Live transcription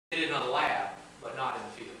a lab, but not in the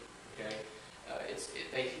field.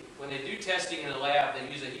 Okay, when they do testing in the lab,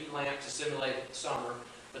 they use a heat lamp to simulate summer,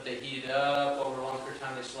 but they heat it up over a long period of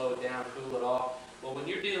time. They slow it down, cool it off. Well, when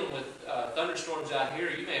you're dealing with thunderstorms out here,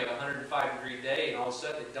 you may have a 105-degree day, and all of a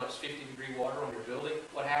sudden it dumps 50-degree water on your building.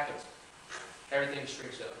 What happens? Everything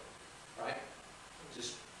shrinks up, right?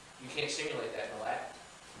 Just you can't simulate that in the lab.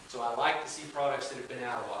 So I like to see products that have been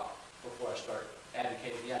out a while before I start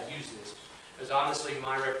advocating, yeah, use this. Because honestly,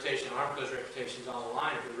 my reputation, Armco's reputation is on the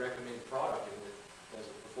line if we recommend the product and it does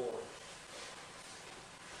it before.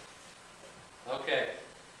 Okay,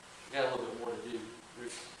 we got a little bit more to do.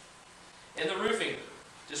 And the roofing,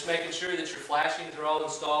 just making sure that your flashings are all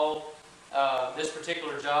installed. This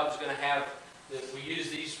particular job is going to have, we use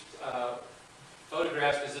these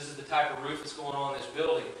photographs because this is the type of roof that's going on in this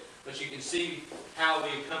building. But you can see how we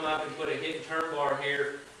come up and put a hidden turn bar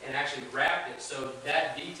here and actually wrapped it. So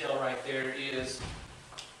that detail right there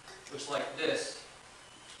looks like this.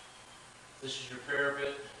 This is your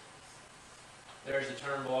parapet. There's the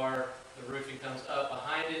turn bar. The roofing comes up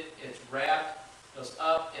behind it. It's wrapped, goes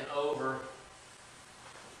up and over.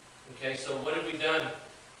 Okay, so what have we done?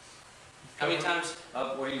 How many times?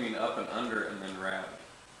 Up, what do you mean up and under and then wrapped?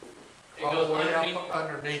 It goes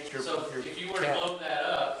underneath your So if you were to blow that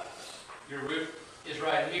up, your roof is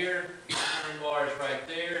right here, the turn bar is right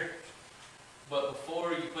there, but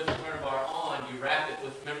before you put the turn bar on, you wrap it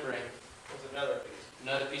with membrane. With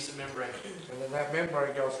another piece of membrane. And then that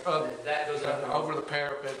membrane goes up, that goes up over the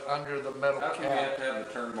parapet, under the metal How cap. come you have to have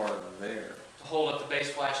the turn bar there? To hold up the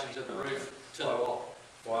base flashings of the roof to the wall.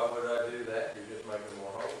 Why would I do that? You're just making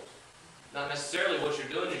more holes. Not necessarily. What you're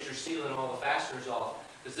doing is you're sealing all the fasteners off.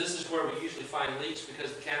 Because this is where we usually find leaks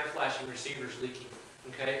because the counter flashing receiver is leaking.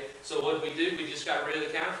 Okay? So what did we do? We just got rid of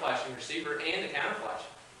the counter flashing receiver and the counter flashing.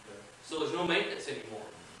 So there's no maintenance anymore.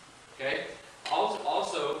 Okay?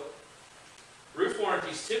 Also, roof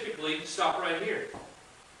warranties typically stop right here.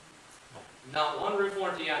 Not one roof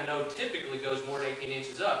warranty I know typically goes more than 18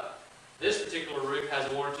 inches up. This particular roof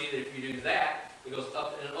has a warranty that if you do that, it goes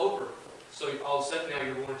up and over. So all of a sudden now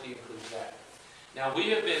your warranty includes that. Now we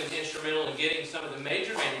have been instrumental in getting some of the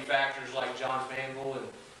major manufacturers like Johns Manville and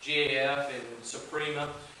GAF and Suprema,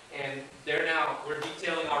 and we're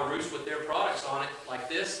detailing our roofs with their products on it like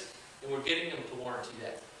this, and we're getting them to warranty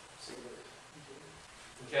that.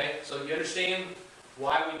 Okay, so you understand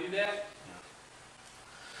why we do that?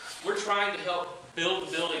 We're trying to help build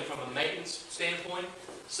the building from a maintenance standpoint,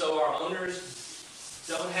 so our owners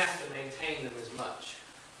don't have to maintain them as much.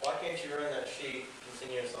 Why can't you run that sheet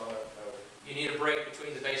continuous on it? You need a break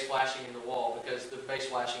between the base flashing and the wall because the base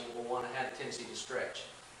flashing will want to have a tendency to stretch.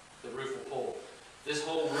 The roof will pull. This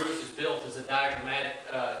whole roof is built as a diaphragmatic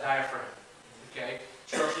diaphragm. Okay?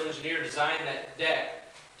 Structural engineer designed that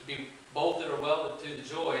deck to be bolted or welded to the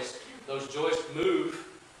joist. Those joists move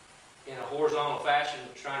in a horizontal fashion,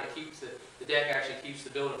 trying to keep the deck actually keeps the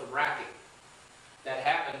building from racking. That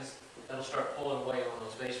happens, that'll start pulling away on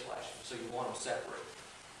those base flashings, so you want them separate.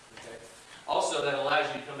 Okay? Also, that allows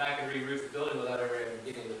you to come back and re-roof the building without ever even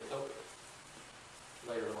getting into the coat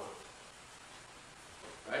later on.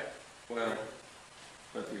 Right? Well,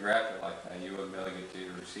 but if you wrap it like that, you wouldn't be able to get to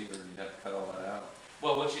your receiver. You'd have to cut all that out.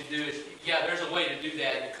 Well, what you do is, yeah, there's a way to do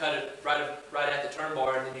that. You cut it right at the turn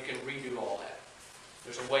bar, and then you can redo all that.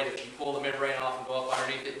 There's a way that you pull the membrane off and go up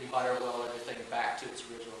underneath it, and you butter weld everything back to its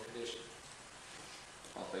original condition.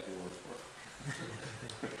 I'll think it works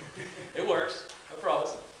for it. It works. I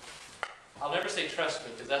promise. I'll never say trust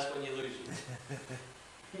me, because that's when you lose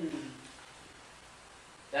you.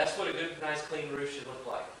 That's what a good, nice, clean roof should look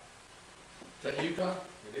like. Is that Yukon?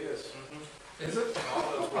 It is. Mm-hmm. Is it?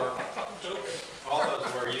 All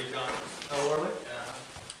those were Yukon. Oh, really?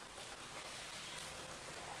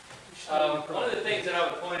 One of the things that I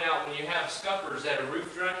would point out when you have scuppers at a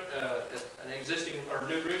roof drain, an existing or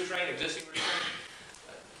new roof drain, existing roof drain,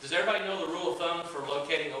 does everybody know the rule of thumb for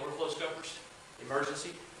locating overflow scuppers?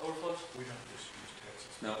 Emergency overflows? We don't just use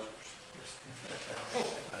Texas. No.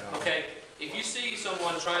 Okay, if you see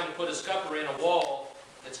someone trying to put a scupper in a wall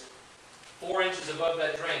that's 4 inches above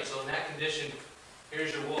that drain, so in that condition,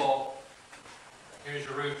 here's your wall, here's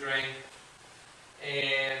your roof drain,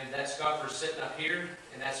 and that scupper is sitting up here,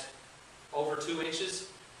 and that's over 2 inches,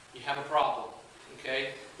 you have a problem.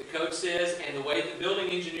 Okay? The code says, and the way the building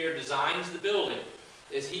engineer designs the building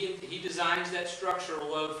is he designs that structural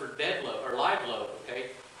load for dead load or live load, okay,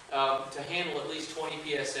 to handle at least 20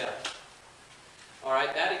 PSI. All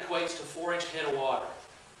right, that equates to 4-inch head of water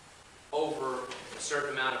over a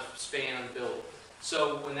certain amount of span on the building.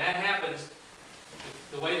 So when that happens,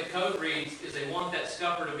 the way the code reads is they want that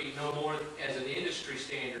scupper to be no more, as an industry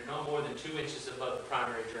standard, no more than 2 inches above the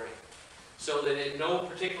primary drain. so that at no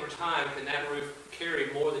particular time can that roof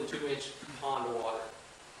carry more than 2-inch pond water.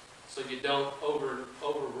 So you don't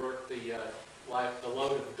overwork the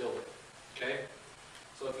load of the building, okay?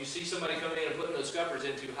 So if you see somebody coming in and putting those scuppers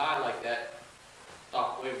in too high like that,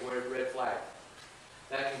 stop, wave, red flag.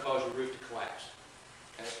 That can cause your roof to collapse,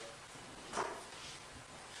 okay?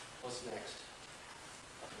 What's next?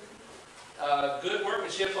 Good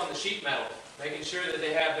workmanship on the sheet metal, making sure that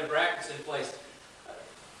they have their brackets in place.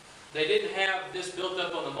 They didn't have this built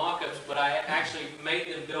up on the mock-ups, but I actually made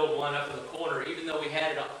them build one up in the corner, even though we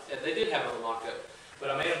had it on, they did have it on the mock-up, but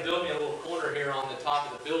I made them build me a little corner here on the top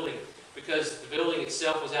of the building because the building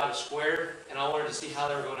itself was out of square, and I wanted to see how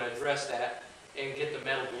they were going to address that and get the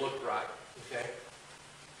metal to look right, okay?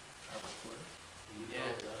 Yeah.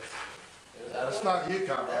 That's not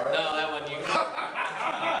UConn, right? No, that wasn't you.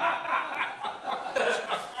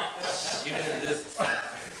 You did this.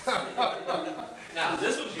 Now,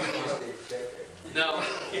 this was you. No,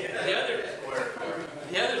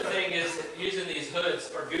 the other thing is using these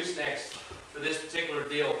hoods or goosenecks for this particular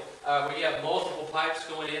deal, where you have multiple pipes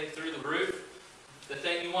going in through the roof. The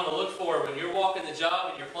thing you want to look for when you're walking the job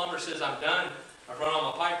and your plumber says, I'm done, I've run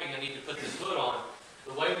all my piping, I need to put this hood on.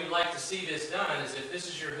 The way we like to see this done is if this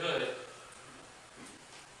is your hood,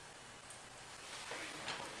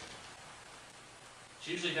 it's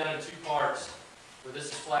usually done in 2 parts, where this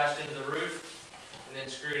is flashed into the roof, and then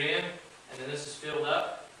screwed in, and then this is filled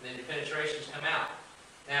up, and then your penetrations come out.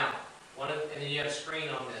 Now, and then you have a screen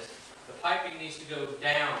on this. The piping needs to go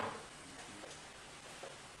down,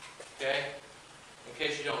 okay? In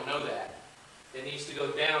case you don't know that. It needs to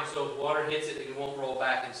go down so if water hits it, it won't roll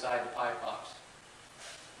back inside the pipe box.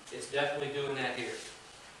 It's definitely doing that here.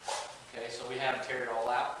 Okay, so we had to tear it all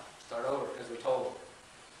out, start over, because we told them.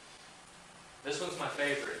 This one's my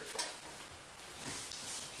favorite.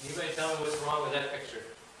 Can anybody tell me what's wrong with that picture?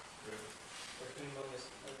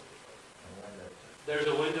 There's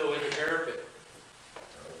a window in the parapet.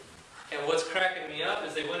 And what's cracking me up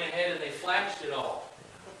is they went ahead and they flashed it all.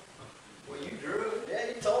 Well, you drew it. Yeah,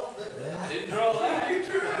 you told them that. Didn't draw that. You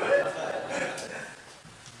drew it.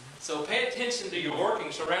 So pay attention to your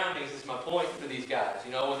working surroundings is my point for these guys.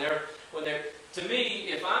 You know, when they're, to me,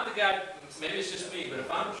 if I'm the guy, maybe it's just me, but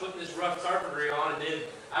if I'm putting this rough carpentry on and then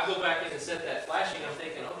I go back in and set that flashing, I'm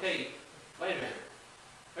thinking, okay, wait a minute.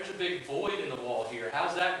 There's a big void in the wall here.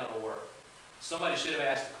 How's that going to work? Somebody should have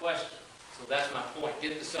asked a question. So that's my point.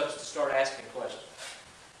 Get the subs to start asking questions.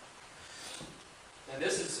 And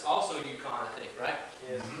this is also UConn, I think, right?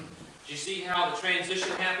 Yes. Do you see how the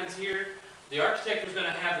transition happens here? The architect was going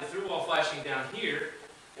to have the through-wall flashing down here,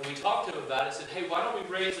 and we talked to him about it, said, hey, why don't we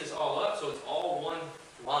raise this all up so it's all one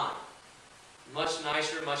line? Much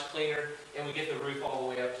nicer, much cleaner, and we get the roof all the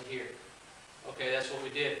way up to here. Okay, that's what we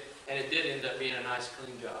did, and it did end up being a nice,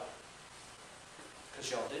 clean job.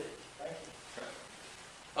 Because y'all did it. Thank you.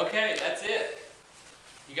 Okay, that's it.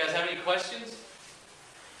 You guys have any questions?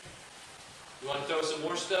 You want to throw some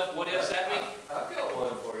more stuff? What ifs at me? I've got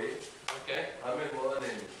one for you. Okay. I'm in one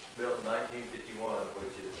built in 1951,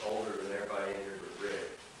 which is older than everybody in here but Rick.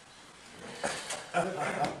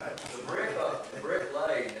 The brick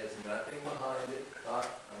laid has nothing behind it.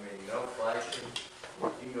 No flashing.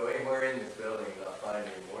 You can go anywhere in this building and not find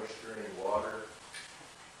any moisture, any water.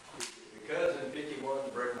 Because in 51,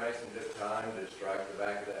 the brick mason took time to strike the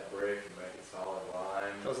back of that brick and make it solid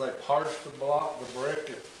lime. Because they parched the block, the brick,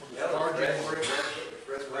 it Yeah, started it's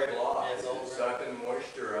brick block. Yeah, it's old It's brick. sucking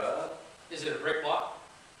moisture up. Is it a brick block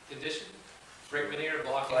condition? Brick veneer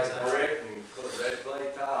blocking Like inside? brick and red clay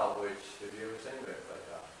tile, which, have you ever seen red clay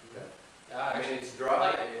tile? I mean, it's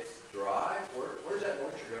dry, where's that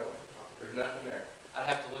moisture going? There's nothing there. I'd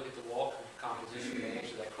have to look at the wall composition to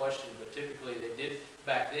answer that question, but typically they did,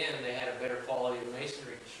 back then, they had a better quality of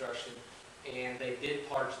masonry construction, and they did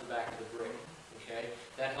parch the back of the brick, okay?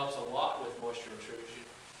 That helps a lot with moisture intrusion,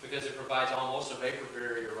 because it provides almost a vapor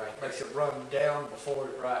barrier right there. makes it run down before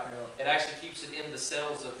it, Right. you know. It actually keeps it in the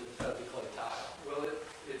cells of the clay tile. Well,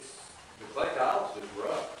 it's, the clay tile's just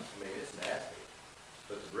rough. I mean, it's nasty.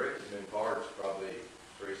 But the brick has been parched probably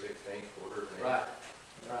 3/16, quarter of an inch. Right,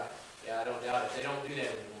 right. Yeah, I don't doubt it. They don't do that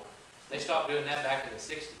anymore. They stopped doing that back in the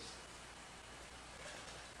 60s.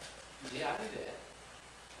 Yeah, I do that.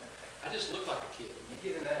 I just look like a kid.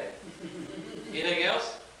 You get an A. Anything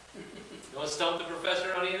else? You want to stump the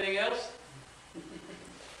professor on anything else?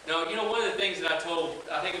 No, you know, one of the things that I told,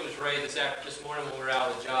 I think it was Ray this morning when we were out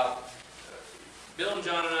of the job, Bill and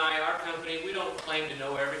John and I, our company, we don't claim to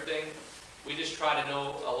know everything. We just try to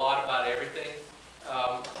know a lot about everything.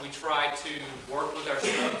 We try to work with our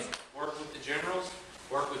subs, work with the generals,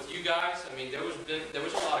 work with you guys. I mean, there was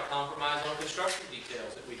a lot of compromise on construction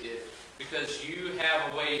details that we did because you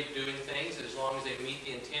have a way of doing things, as long as they meet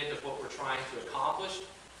the intent of what we're trying to accomplish,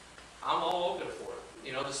 I'm all open for it.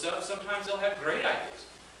 You know, the stuff, sometimes they'll have great ideas.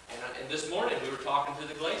 And this morning, we were talking to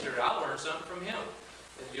the glazier, I learned something from him.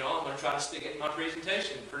 And, you know, I'm gonna try to stick it in my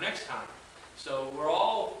presentation for next time. So we're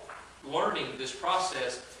all learning this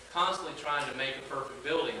process, constantly trying to make a perfect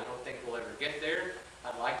building. I don't think we'll ever get there.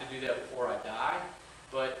 I'd like to do that before I die,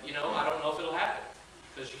 but, you know, I don't know if it'll happen,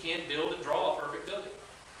 because you can't build and draw a perfect building.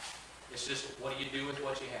 It's just, what do you do with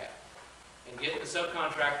what you have? And getting the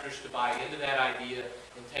subcontractors to buy into that idea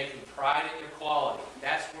and taking pride in their quality,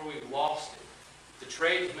 that's where we've lost it. The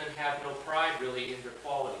tradesmen have no pride really in their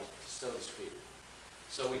quality, so to speak.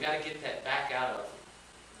 So we gotta get that back out of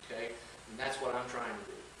them, okay? And that's what I'm trying to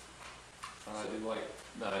do. I do like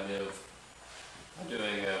the idea of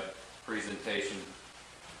doing a presentation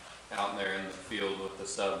out there in the field with the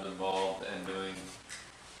subs involved and doing,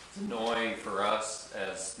 it's annoying for us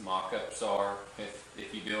as mock-ups are,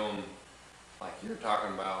 if you do them like you're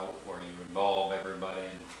talking about, where you involve everybody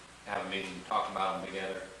and have a meeting and talk about them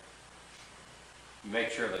together.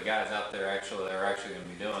 Make sure the guys out there they're actually gonna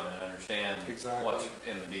be doing it, understand Exactly. what's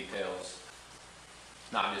in the details.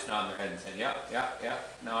 Not just nodding their head and saying, yeah,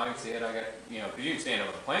 no, I can see it, I got, you know, because you can stand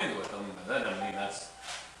over plans with them, but that doesn't mean that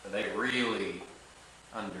they really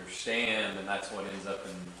understand, and that's what ends up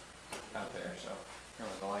out there, so,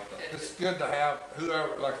 I like that. It's good to have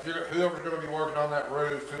whoever, like, whoever's gonna be working on that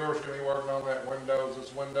roof, whoever's gonna be working on that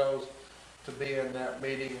windows, to be in that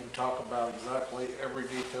meeting and talk about exactly every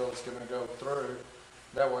detail that's gonna go through.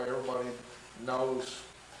 That way everybody knows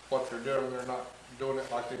what they're doing, they're not doing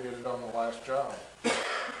it like they did it on the last job.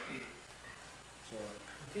 So,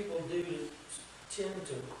 People do tend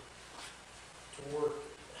to work,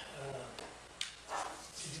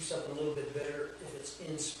 to do something a little bit better if it's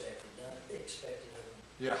inspected, not expected of them.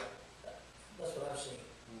 yeah. That's what I've seen.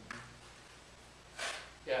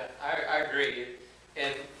 Yeah, I agree.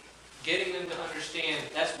 And getting them to understand,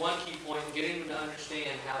 that's one key point, getting them to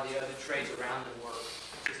understand how the other trades around them work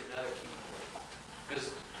is another key point.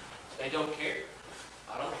 Because they don't care.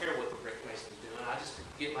 I don't care what the brick mason's doing, I just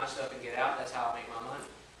get my stuff and get out, that's how I make my money.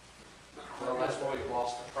 Well, that's where we've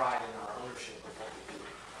lost the pride in our ownership of what we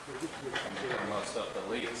do. Talking about stuff that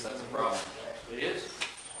leaks, that's a problem. It is.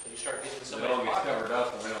 So you start getting It somebody. all gets covered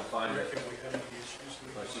up and we don't find it. So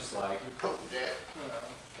it's just like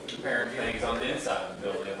comparing things on the inside of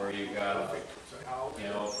the building where you've got, you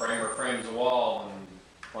know, a framer frames a wall and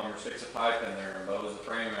plumber sticks a pipe in there and bows the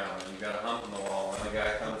frame out, and you've got a hump in the wall, and the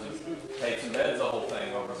guy comes and tapes and beds the whole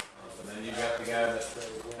thing over the hump, and then you've got the guy that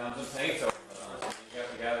comes and paints over the hump, and you've got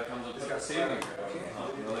the guy that comes and puts the ceiling over the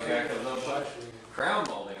hump, and then the guy comes up and puts crown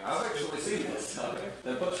molding. I've actually seen this stuff.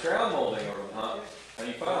 Then puts crown molding over the hump, and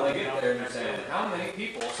you finally get there and you're saying, how many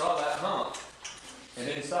people saw that hump and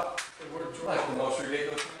didn't stop? Like the most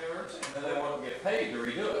ridiculous thing I've ever seen. And then they won't get paid to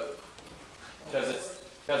redo it.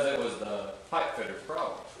 Because it was the pipe fitter's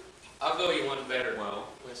problem. I'll go you one better. Well,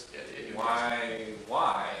 Why?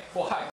 why